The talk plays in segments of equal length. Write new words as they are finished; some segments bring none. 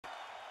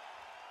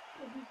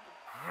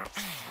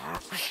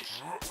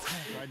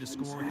Tried to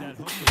score with that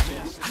hook, but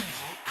missed.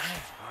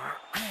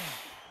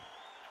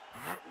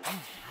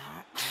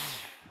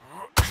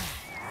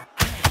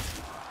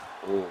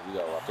 Oh, you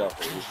gotta watch out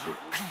for this shit.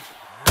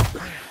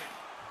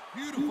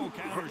 Beautiful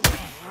counter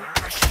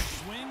shot.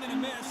 Swing and a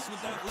miss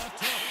with that left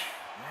hook.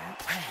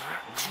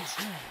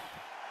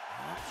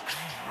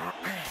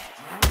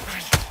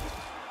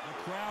 The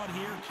crowd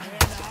here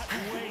cannot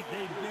wait.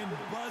 They've been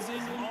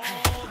buzzing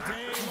all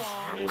day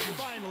long, and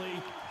finally,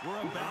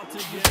 we're about to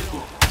get it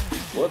on.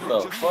 What the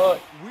fuck?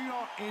 We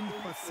are in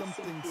for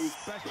something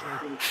special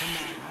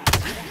tonight.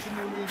 What an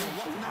arena,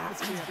 what an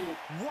atmosphere,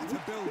 what a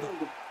build-up.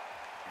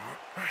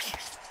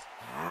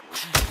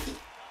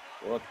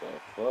 What the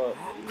fuck?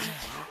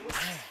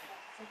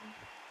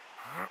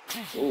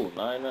 Ooh,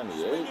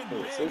 998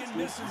 for 60.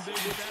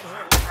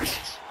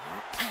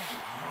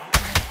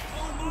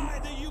 Oh my,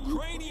 the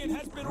Ukrainian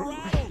has been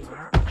rattled.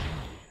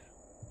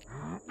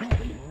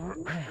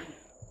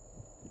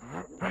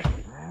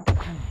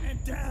 And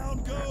down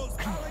goes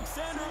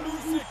Alexander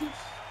Usyk.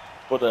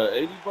 For the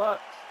 80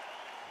 box?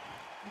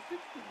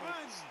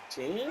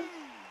 10?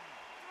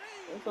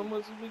 That's how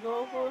much we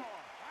going for?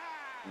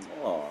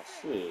 Oh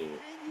shit.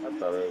 I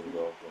thought it was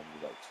going to be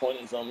like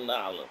 $20-something.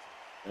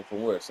 And from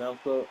where? Sam's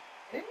Club?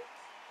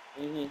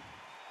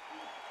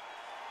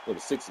 For the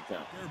 60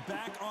 count. They're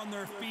back on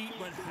their feet,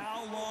 but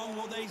how long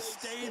will they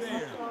stay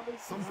there?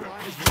 Some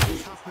fighters, when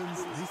this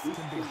happens, this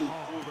can be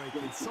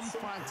heartbreaking. Some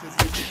fighters,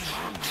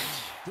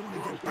 they want to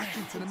get back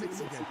into the mix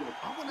again.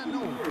 I want to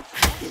know, what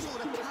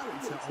sort of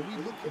character are we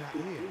looking at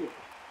here?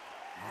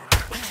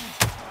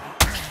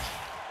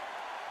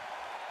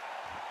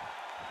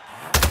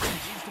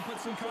 Needs to put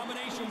some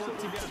combination work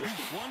together.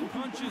 One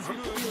punch is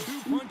good,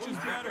 two punches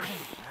better.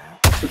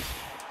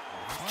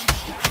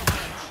 Punch down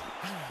punch.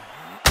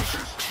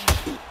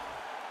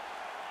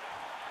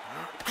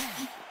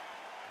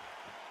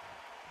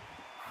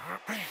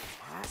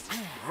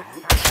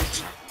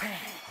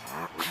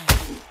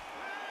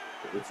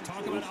 Let's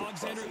talk about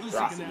Alexander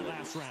Usyk in that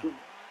last round.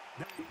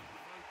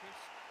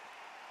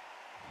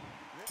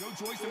 Joe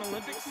Joyce, an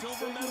Olympic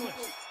silver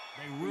medalist.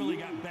 They really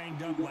got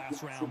banged up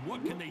last round.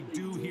 What can they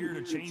do here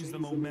to change the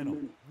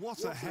momentum?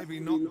 What a heavy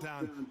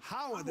knockdown.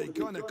 How are they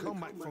going to come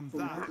back from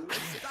that?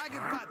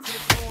 Staggered back to the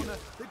corner.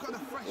 They've got a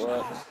fresh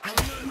shot.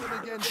 Alert them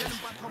again. Get them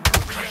back on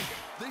top again.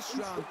 This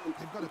round,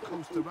 they've got to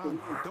coast around.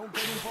 Don't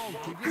get involved.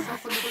 Give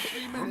yourself another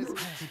 3 minutes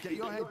to get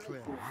your head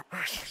clear.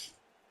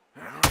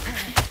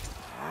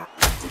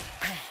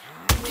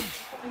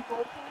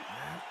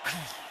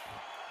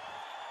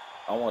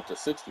 I want the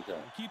 60 count.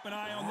 Keep an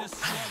eye on this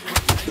struggle.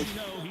 As you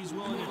know, he's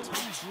willing to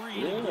take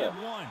three and give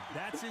one.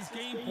 That's his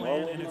game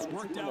plan, and it's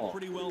worked out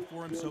pretty well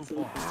for him so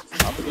far.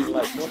 I'm thinking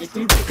like 20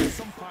 people.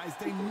 Some fighters,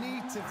 they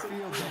need to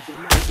feel the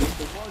blood,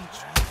 the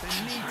punch. They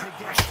need to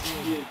get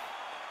through it.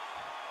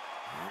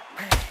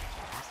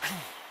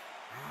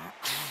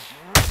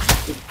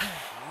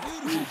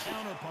 Beautiful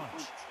counter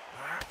punch.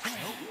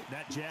 Nope,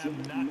 that jab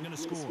not going to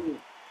score.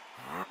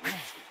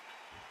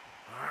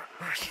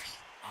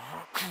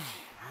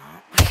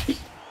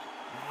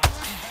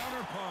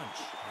 Counter punch.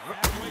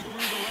 Halfway through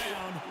the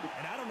round,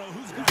 and I don't know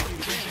who's got the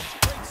advantage.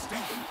 Great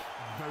stuff.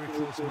 Very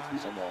close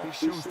match. It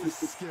shows the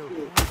skill,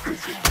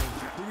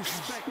 the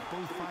respect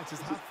both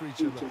fighters have for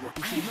each other.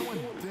 Because no one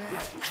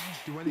dare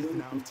do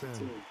anything out of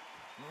turn.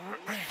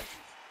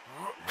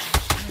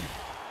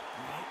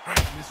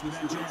 Miss with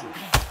that jab.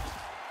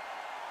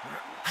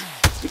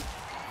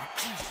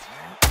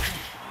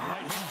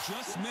 Right, he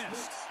just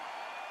missed.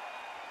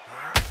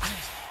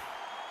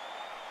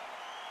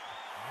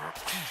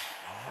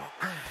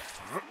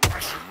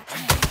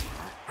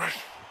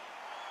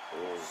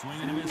 Swing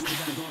and a miss with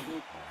that hook.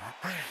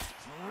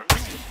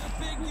 A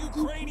big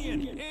Ukrainian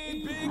in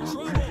big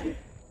trouble.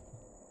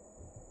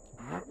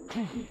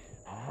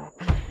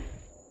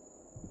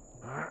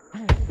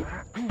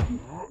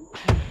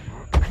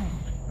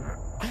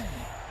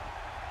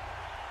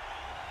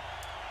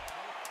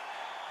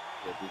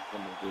 If you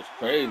come up this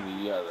crazy,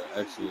 you gotta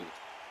actually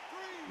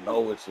know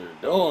what you're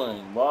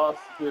doing, boss.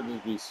 You can't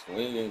just be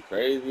swinging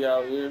crazy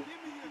out here.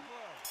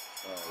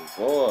 Oh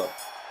boy.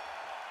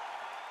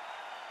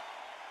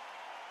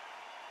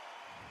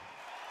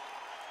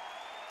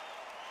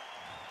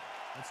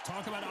 Let's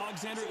talk about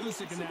Alexander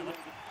Usyk in that.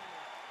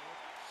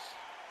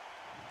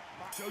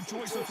 Joe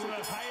Joyce was one of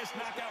the highest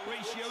knockout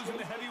ratios in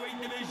the heavyweight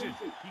division.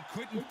 He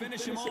couldn't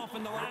finish him off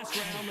in the last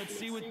round. Let's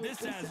see what this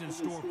has in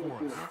store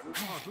for us.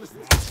 Oh,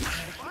 listen,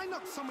 if I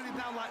knock somebody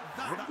down like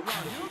that round,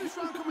 you know this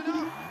round coming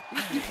out?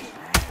 He's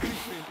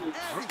getting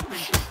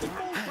everything, the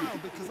full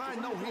round, because I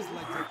know his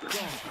legs are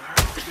gone.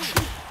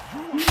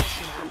 You are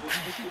watching him.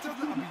 If he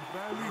doesn't, I'll be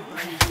very,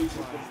 very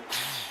surprised.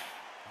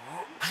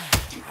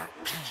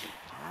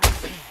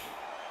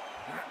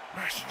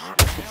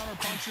 The counter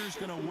puncher's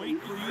gonna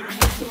wait for you to move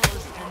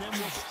first, and then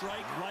we'll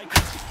strike like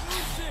it's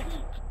Usyk.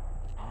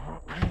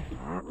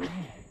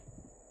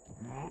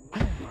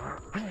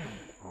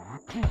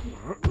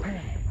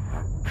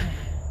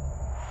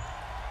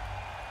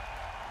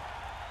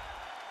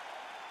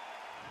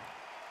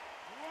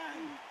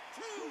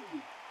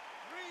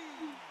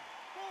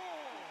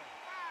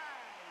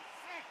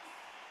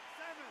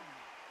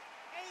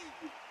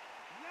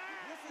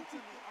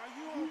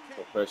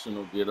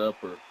 Professional get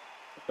upper.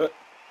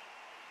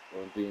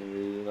 One thing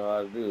you know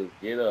how to do is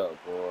get up,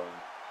 boy.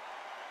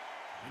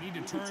 They need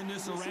to turn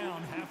this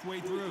around halfway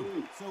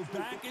through. So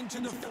back into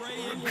the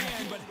fray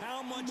again, but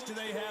how much do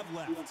they have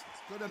left?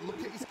 Got to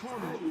look at his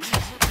corner. Look, these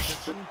rookies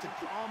are telling him to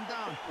calm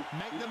down.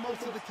 Make the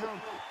most of the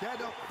count.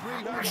 Get up,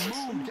 breathe,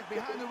 and move. Get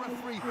behind the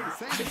referee.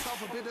 Save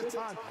yourself a bit of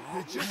time.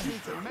 You just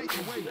need to make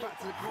your way back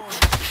to the corner.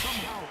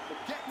 Somehow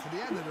get to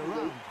the end of the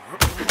round.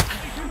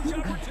 Huge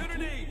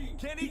opportunity.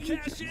 Can he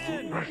cash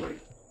in?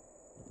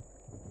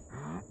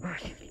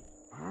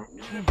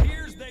 It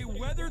appears they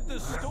weathered the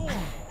storm.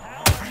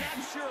 How? I'm not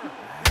sure.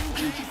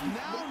 He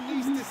now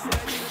needs to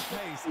steady the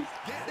pace.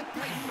 Get the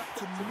pace back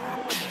to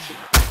normal.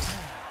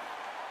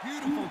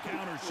 Beautiful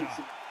counter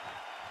shot.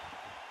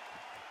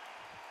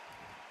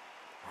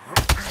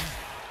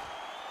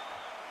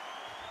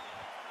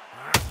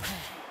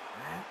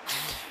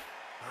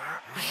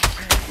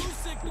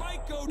 Usyk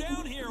might go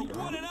down here.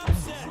 What an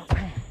upset.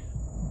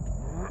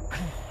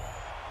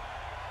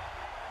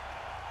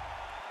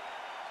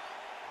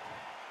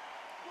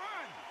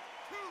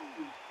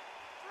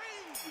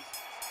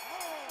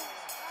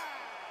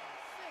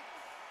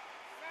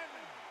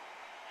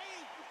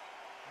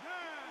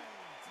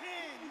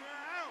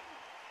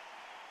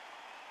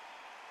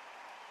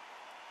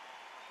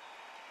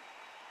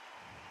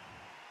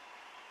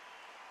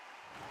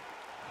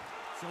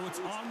 So it's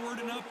onward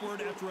and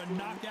upward after a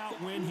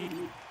knockout win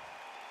here.